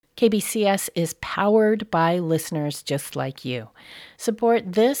KBCS is powered by listeners just like you.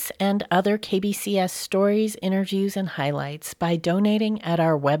 Support this and other KBCS stories, interviews, and highlights by donating at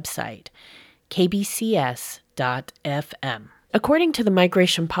our website, kbcs.fm. According to the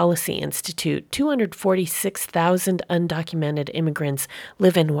Migration Policy Institute, 246,000 undocumented immigrants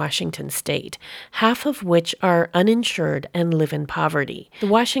live in Washington state, half of which are uninsured and live in poverty. The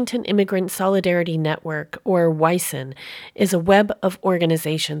Washington Immigrant Solidarity Network, or WISN, is a web of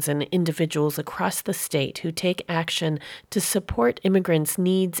organizations and individuals across the state who take action to support immigrants'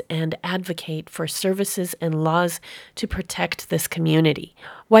 needs and advocate for services and laws to protect this community.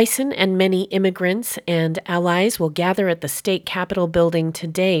 WISN and many immigrants and allies will gather at the state Capitol building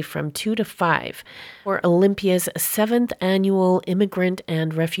today from 2 to 5 for Olympia's 7th annual Immigrant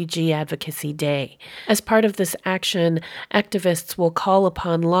and Refugee Advocacy Day. As part of this action, activists will call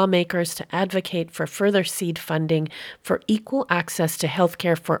upon lawmakers to advocate for further seed funding for equal access to health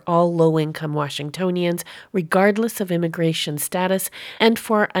care for all low-income Washingtonians, regardless of immigration status, and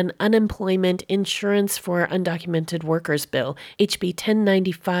for an unemployment insurance for undocumented workers bill, HB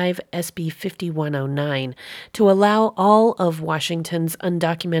 1095 SB 5109, to allow all of Washington's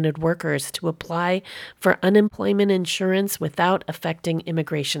undocumented workers to apply for unemployment insurance without affecting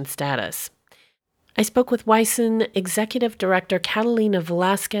immigration status. I spoke with WISN Executive Director Catalina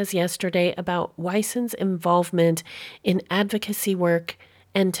Velasquez yesterday about WISN's involvement in advocacy work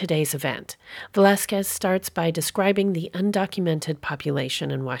and today's event. Velasquez starts by describing the undocumented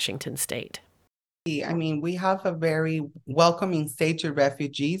population in Washington state. I mean, we have a very welcoming state to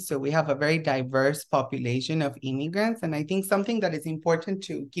refugees, so we have a very diverse population of immigrants. And I think something that is important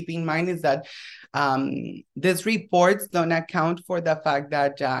to keep in mind is that these reports don't account for the fact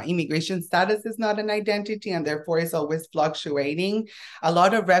that immigration status is not an identity and therefore is always fluctuating. A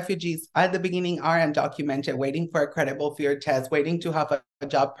lot of refugees at the beginning are undocumented, waiting for a credible fear test, waiting to have a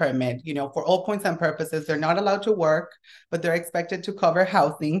job permit. You know, for all points and purposes, they're not allowed to work, but they're expected to cover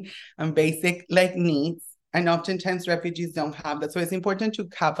housing and basic needs. And oftentimes refugees don't have that. So it's important to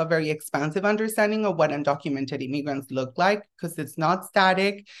have a very expansive understanding of what undocumented immigrants look like, because it's not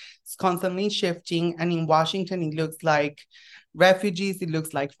static, it's constantly shifting. And in Washington, it looks like refugees, it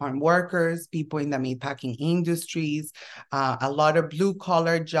looks like farm workers, people in the meatpacking industries, a lot of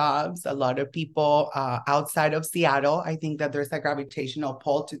blue-collar jobs, a lot of people outside of Seattle. I think that there's a gravitational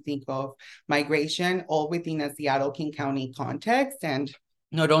pull to think of migration all within a Seattle-King County context. And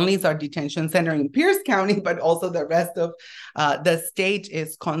not only is our detention center in Pierce County, but also the rest of the state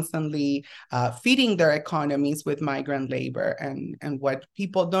is constantly feeding their economies with migrant labor. And what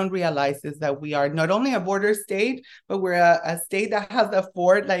people don't realize is that we are not only a border state, but we're a state that has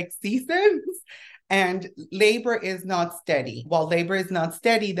 4 seasons. And labor is not steady. While labor is not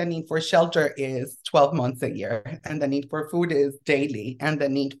steady, the need for shelter is 12 months a year. And the need for food is daily. And the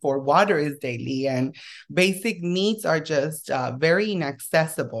need for water is daily. And basic needs are just very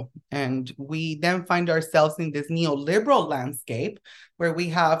inaccessible. And we then find ourselves in this neoliberal landscape where we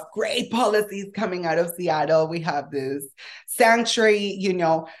have great policies coming out of Seattle. We have this sanctuary,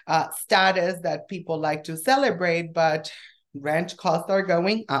 status that people like to celebrate, but rent costs are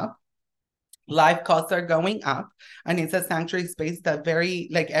going up. Life costs are going up, and it's a sanctuary space that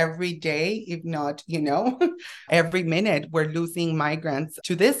every day, if not, every minute, we're losing migrants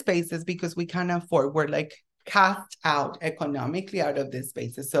to these spaces because we can't afford. We're cast out economically out of these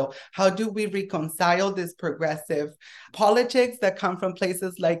spaces. So how do we reconcile this progressive politics that come from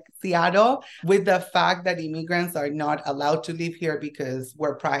places like Seattle with the fact that immigrants are not allowed to live here because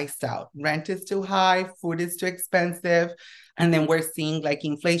we're priced out? Rent is too high, food is too expensive. And then we're seeing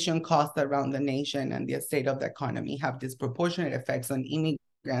inflation costs around the nation and the state of the economy have disproportionate effects on immigrants.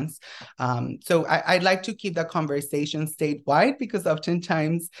 So I'd like to keep the conversation statewide because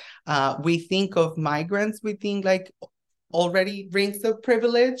oftentimes we think of migrants, we think already rings of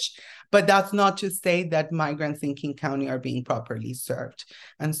privilege, but that's not to say that migrants in King County are being properly served.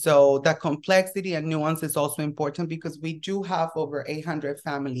 And so the complexity and nuance is also important because we do have over 800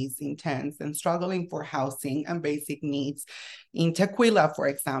 families in tents and struggling for housing and basic needs in Tequila, for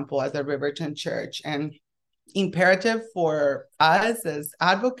example, as a Riverton church. And imperative for us as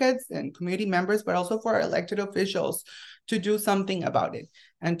advocates and community members, but also for our elected officials to do something about it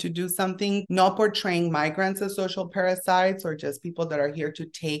and to do something, not portraying migrants as social parasites or just people that are here to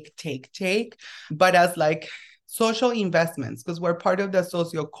take, but as social investments, because we're part of the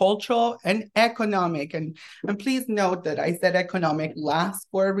sociocultural and economic. And please note that I said economic last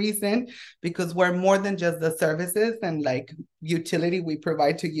for a reason, because we're more than just the services and utility we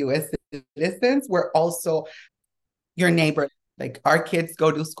provide to U.S. citizens. We're also your neighbor. Like our kids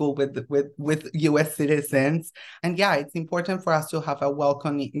go to school with US citizens. And yeah, it's important for us to have a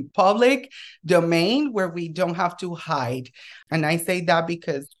welcoming public domain where we don't have to hide. And I say that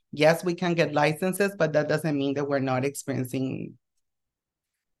because yes, we can get licenses, but that doesn't mean that we're not experiencing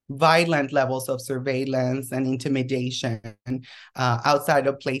violent levels of surveillance and intimidation outside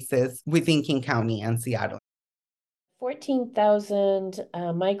of places within King County and Seattle. 14,000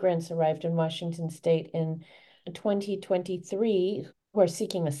 migrants arrived in Washington state in 2023 who are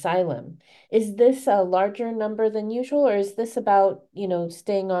seeking asylum. Is this a larger number than usual, or is this about,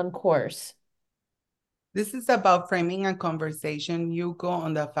 staying on course? This is about framing a conversation, Yuko,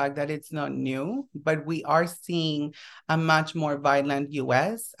 on the fact that it's not new, but we are seeing a much more violent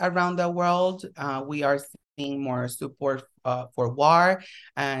US around the world. We are seeing more support for war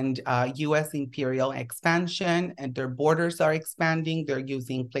and US imperial expansion, and their borders are expanding. They're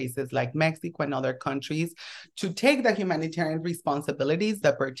using places like Mexico and other countries to take the humanitarian responsibilities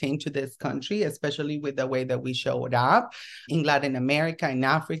that pertain to this country, especially with the way that we showed up in Latin America, in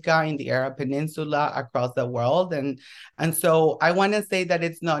Africa, in the Arab Peninsula, across the world. And so I want to say that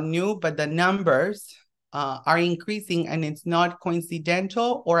it's not new, but the numbers are increasing, and it's not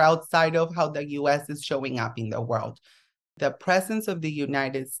coincidental or outside of how the US is showing up in the world. The presence of the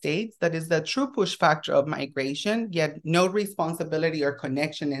United States, that is the true push factor of migration, yet no responsibility or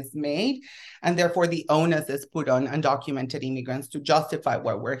connection is made. And therefore the onus is put on undocumented immigrants to justify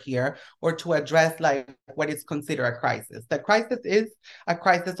why we're here or to address like what is considered a crisis. The crisis is a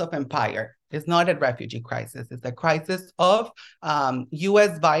crisis of empire. It's not a refugee crisis. It's a crisis of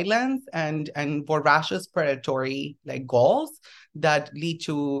US violence and voracious predatory like goals that lead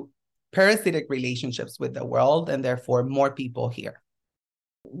to parasitic relationships with the world, and therefore more people here.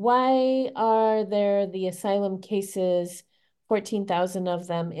 Why are there the asylum cases, 14,000 of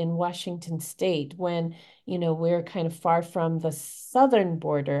them in Washington state, when, we're kind of far from the southern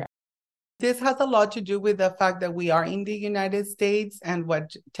border? This has a lot to do with the fact that we are in the United States, and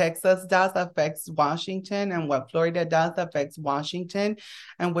what Texas does affects Washington, and what Florida does affects Washington.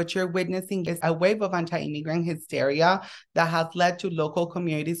 And what you're witnessing is a wave of anti-immigrant hysteria that has led to local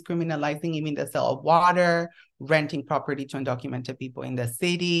communities criminalizing even the sale of water, renting property to undocumented people in the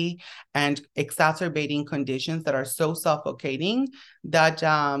city, and exacerbating conditions that are so suffocating that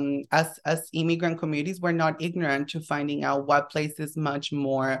as immigrant communities, we're not ignorant to finding out what place is much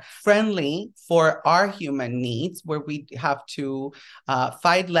more friendly for our human needs, where we have to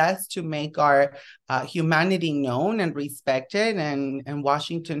fight less to make our humanity known and respected. And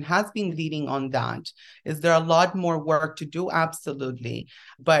Washington has been leading on that. Is there a lot more work to do? Absolutely.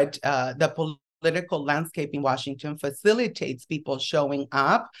 But the political landscape in Washington facilitates people showing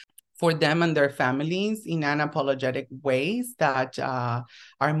up for them and their families in unapologetic ways that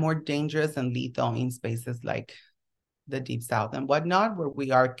are more dangerous and lethal in spaces like the Deep South and whatnot, where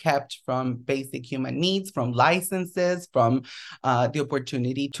we are kept from basic human needs, from licenses, from the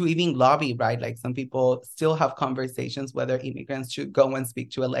opportunity to even lobby, right? Like some people still have conversations whether immigrants should go and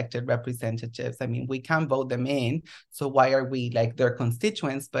speak to elected representatives. I mean, we can't vote them in, so why are we like their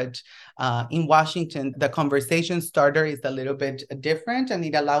constituents? But in Washington, the conversation starter is a little bit different, and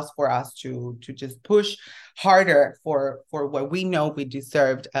it allows for us to just push harder for what we know we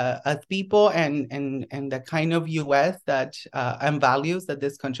deserved as people, and the kind of US that and values that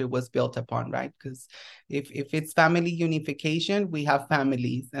this country was built upon, right? Because if it's family unification, we have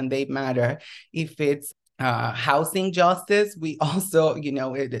families and they matter. If it's housing justice, we also,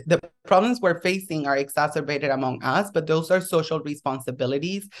 the problems we're facing are exacerbated among us, but those are social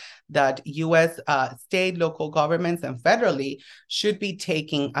responsibilities that US state, local governments, and federally should be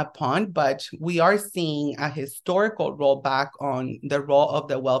taking upon. But we are seeing a historical rollback on the role of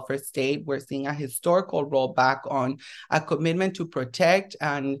the welfare state. We're seeing a historical rollback on a commitment to protect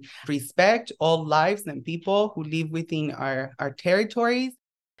and respect all lives and people who live within our territories.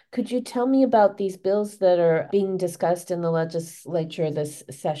 Could you tell me about these bills that are being discussed in the legislature this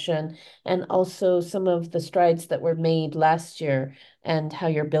session, and also some of the strides that were made last year and how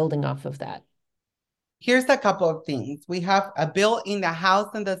you're building off of that? Here's a couple of things. We have a bill in the House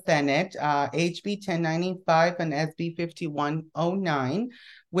and the Senate, HB 1095 and SB 5109,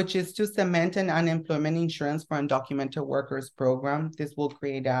 which is to cement an unemployment insurance for undocumented workers program. This will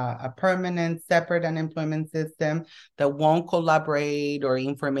create a permanent, separate unemployment system that won't collaborate or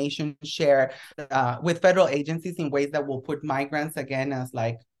information share with federal agencies in ways that will put migrants, again, as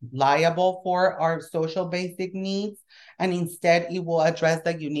like liable for our social basic needs, and instead it will address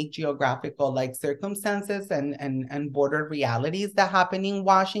the unique geographical like circumstances and border realities that happen in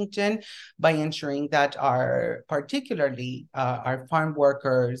Washington by ensuring that our particularly our farm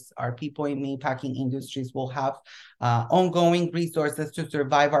workers, our people in meatpacking industries will have ongoing resources to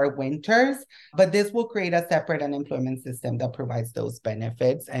survive our winters. But this will create a separate unemployment system that provides those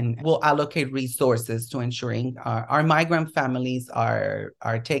benefits and will allocate resources to ensuring our migrant families are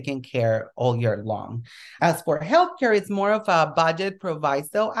taken care all year long. As for healthcare, it's more of a budget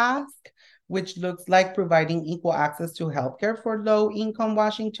proviso ask, which looks like providing equal access to healthcare for low-income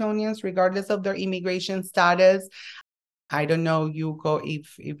Washingtonians, regardless of their immigration status. I don't know, Hugo,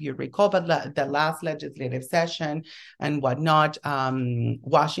 if you recall, but the last legislative session and whatnot,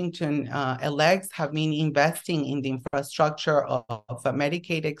 Washington elects have been investing in the infrastructure of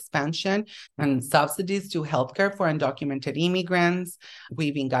Medicaid expansion and subsidies to healthcare for undocumented immigrants. We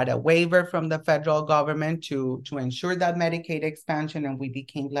even got a waiver from the federal government to ensure that Medicaid expansion, and we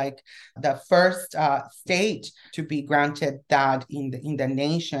became like the first state to be granted that in the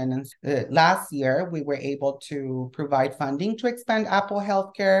nation. And last year, we were able to provide funding to expand Apple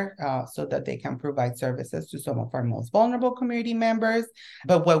Healthcare so that they can provide services to some of our most vulnerable community members.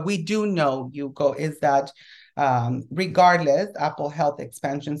 But what we do know, Hugo, is that regardless, Apple Health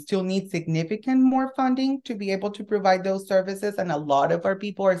expansion still needs significant more funding to be able to provide those services. And a lot of our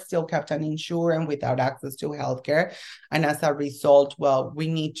people are still kept uninsured and without access to healthcare. And as a result, well, we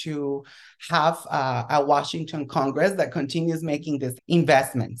need to have a Washington Congress that continues making these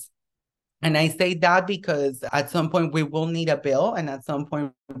investments. And I say that because at some point we will need a bill, and at some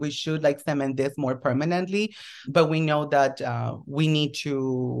point we should like cement this more permanently. But we know that we need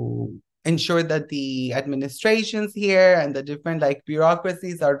to ensure that the administrations here and the different like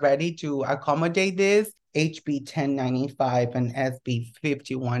bureaucracies are ready to accommodate this. HB 1095 and SB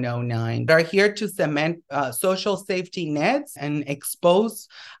 5109 are here to cement social safety nets and expose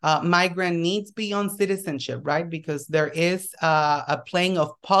migrant needs beyond citizenship, right? Because there is a playing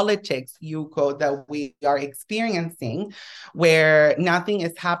of politics, Yuko, that we are experiencing where nothing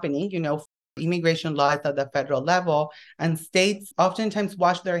is happening, immigration laws at the federal level, and states oftentimes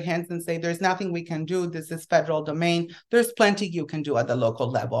wash their hands and say, there's nothing we can do. This is federal domain. There's plenty you can do at the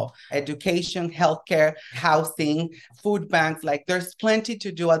local level. Education, healthcare, housing, food banks, like there's plenty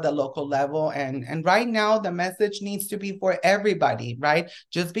to do at the local level. And right now, the message needs to be for everybody, right?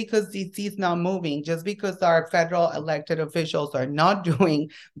 Just because DC is not moving, just because our federal elected officials are not doing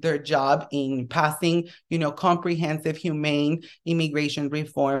their job in passing, comprehensive, humane immigration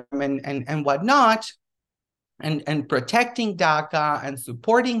reform and whatnot, and protecting DACA and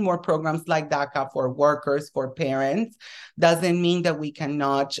supporting more programs like DACA for workers, for parents, doesn't mean that we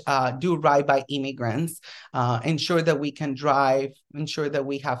cannot do right by immigrants, ensure that we can drive, ensure that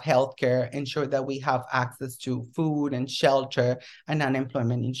we have healthcare, ensure that we have access to food and shelter and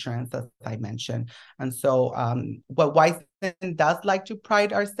unemployment insurance, as I mentioned. And so what Weiss does like to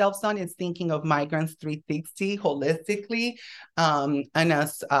pride ourselves on is thinking of migrants 360 holistically, and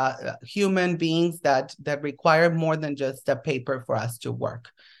as human beings that require more than just a paper for us to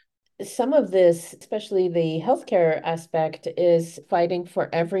work. Some of this, especially the healthcare aspect, is fighting for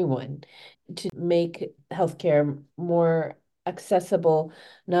everyone to make healthcare more accessible,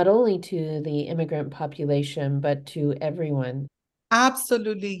 not only to the immigrant population, but to everyone.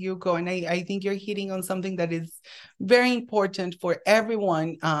 Absolutely, Yuko. And I think you're hitting on something that is very important for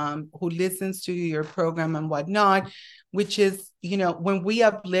everyone who listens to your program and whatnot, which is, when we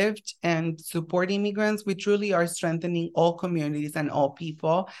uplift and support immigrants, we truly are strengthening all communities and all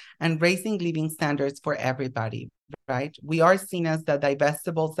people and raising living standards for everybody. Right? We are seen as the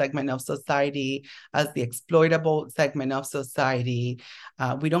divestible segment of society, as the exploitable segment of society.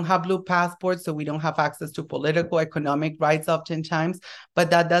 We don't have blue passports, so we don't have access to political, economic rights oftentimes. But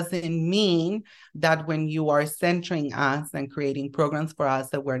that doesn't mean that when you are centering us and creating programs for us,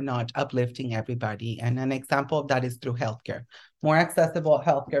 that we're not uplifting everybody. And an example of that is through healthcare. More accessible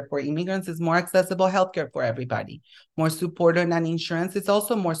healthcare for immigrants is more accessible healthcare for everybody. More support on insurance is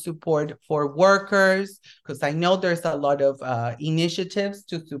also more support for workers, because I know there's a lot of initiatives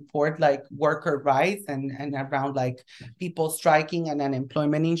to support like worker rights and around like people striking and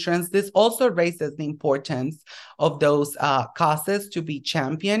unemployment insurance. This also raises the importance of those causes to be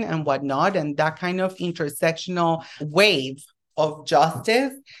championed and whatnot. And that kind of intersectional wave of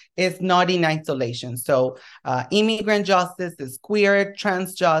justice is not in isolation. So immigrant justice is queer,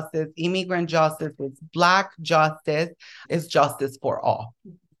 trans justice, immigrant justice is Black justice, is justice for all.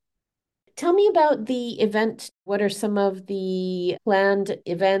 Tell me about the event. What are some of the planned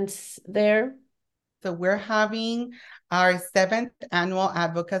events there? So we're having our 7th annual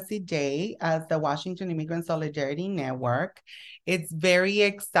advocacy day as the Washington Immigrant Solidarity Network. It's very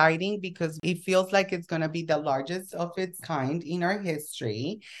exciting because it feels like it's going to be the largest of its kind in our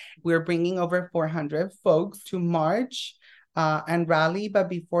history. We're bringing over 400 folks to march and rally. But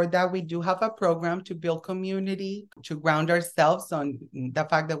before that, we do have a program to build community, to ground ourselves on the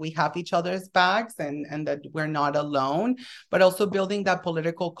fact that we have each other's backs and that we're not alone, but also building that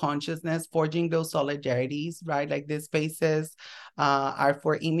political consciousness, forging those solidarities, right? Like these spaces are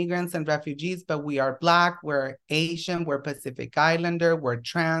for immigrants and refugees, but we are Black, we're Asian, we're Pacific Islander, we're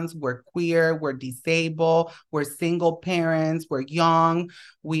trans, we're queer, we're disabled, we're single parents, we're young,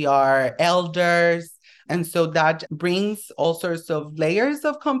 we are elders. And so that brings all sorts of layers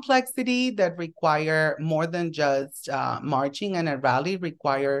of complexity that require more than just marching and a rally,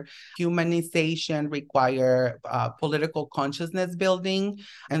 require humanization, require political consciousness building.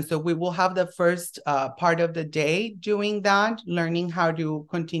 And so we will have the first part of the day doing that, learning how to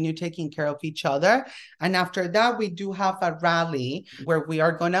continue taking care of each other. And after that, we do have a rally where we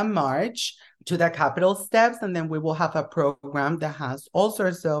are going to march to the Capitol steps, and then we will have a program that has all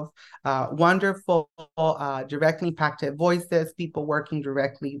sorts of wonderful, directly impacted voices, people working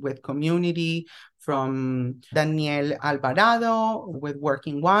directly with community, from Daniel Alvarado with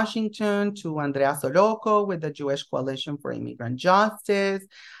Working Washington to Andrea Soroco with the Jewish Coalition for Immigrant Justice,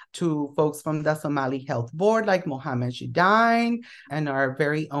 to folks from the Somali Health Board like Mohammed Jidain, and our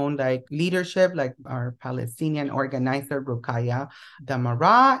very own like leadership, like our Palestinian organizer Rukaya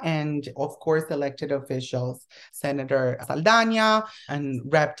Damara, and of course elected officials, Senator Saldana and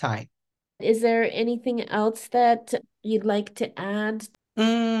Rep. Tai. Is there anything else that you'd like to add?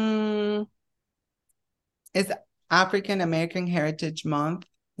 It's African American Heritage Month.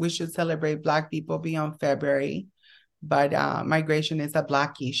 We should celebrate Black people beyond February, but migration is a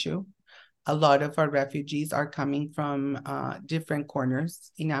Black issue. A lot of our refugees are coming from different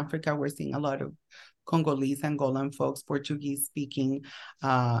corners. In Africa, we're seeing a lot of Congolese, Angolan folks, Portuguese-speaking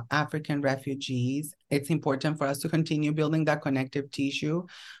African refugees. It's important for us to continue building that connective tissue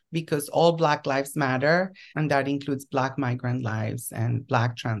because all Black lives matter, and that includes Black migrant lives and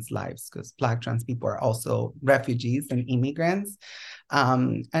Black trans lives, because Black trans people are also refugees and immigrants.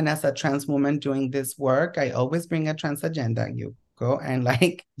 And as a trans woman doing this work, I always bring a trans agenda, and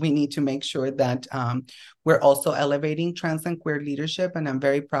like we need to make sure that we're also elevating trans and queer leadership. And I'm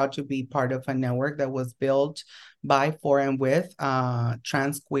very proud to be part of a network that was built by, for, and with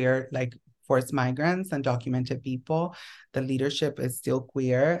trans, queer, like forced migrants and documented people. The leadership is still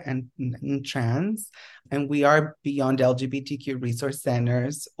queer and trans, and we are beyond LGBTQ resource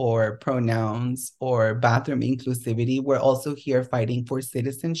centers or pronouns or bathroom inclusivity. We're also here fighting for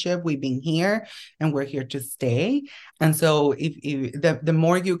citizenship. We've been here and we're here to stay. And so if the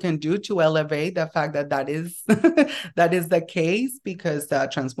more you can do to elevate the fact that that is that is the case, because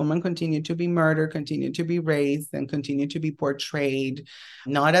trans women continue to be murdered, continue to be raised, and continue to be portrayed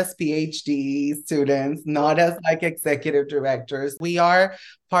not as PhD students, not as like executive directors. We are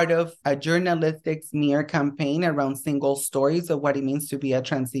part of a journalistic smear campaign around single stories of what it means to be a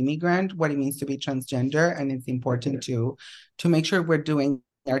trans immigrant, what it means to be transgender. And it's important to make sure we're doing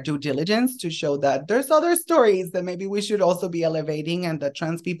our due diligence to show that there's other stories that maybe we should also be elevating, and that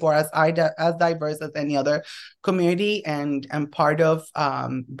trans people are as diverse as any other community, and part of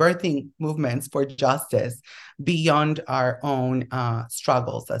birthing movements for justice beyond our own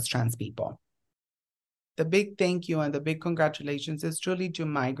struggles as trans people. The big thank you and the big congratulations is truly to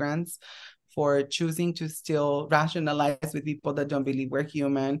migrants for choosing to still rationalize with people that don't believe we're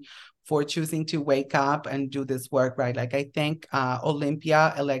human, for choosing to wake up and do this work, right? Like I thank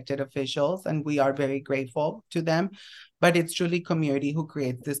Olympia elected officials, and we are very grateful to them, but it's truly community who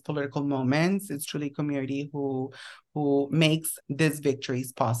creates these political moments. It's truly community who makes these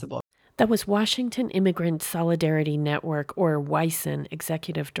victories possible. That was Washington Immigrant Solidarity Network, or WISN,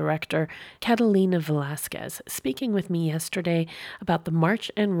 Executive Director Catalina Velasquez, speaking with me yesterday about the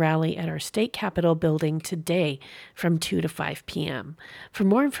march and rally at our state capitol building today from 2 to 5 p.m. For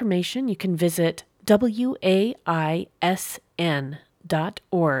more information, you can visit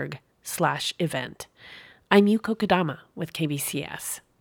waisn.org/event. I'm Yuko Kodama with KBCS.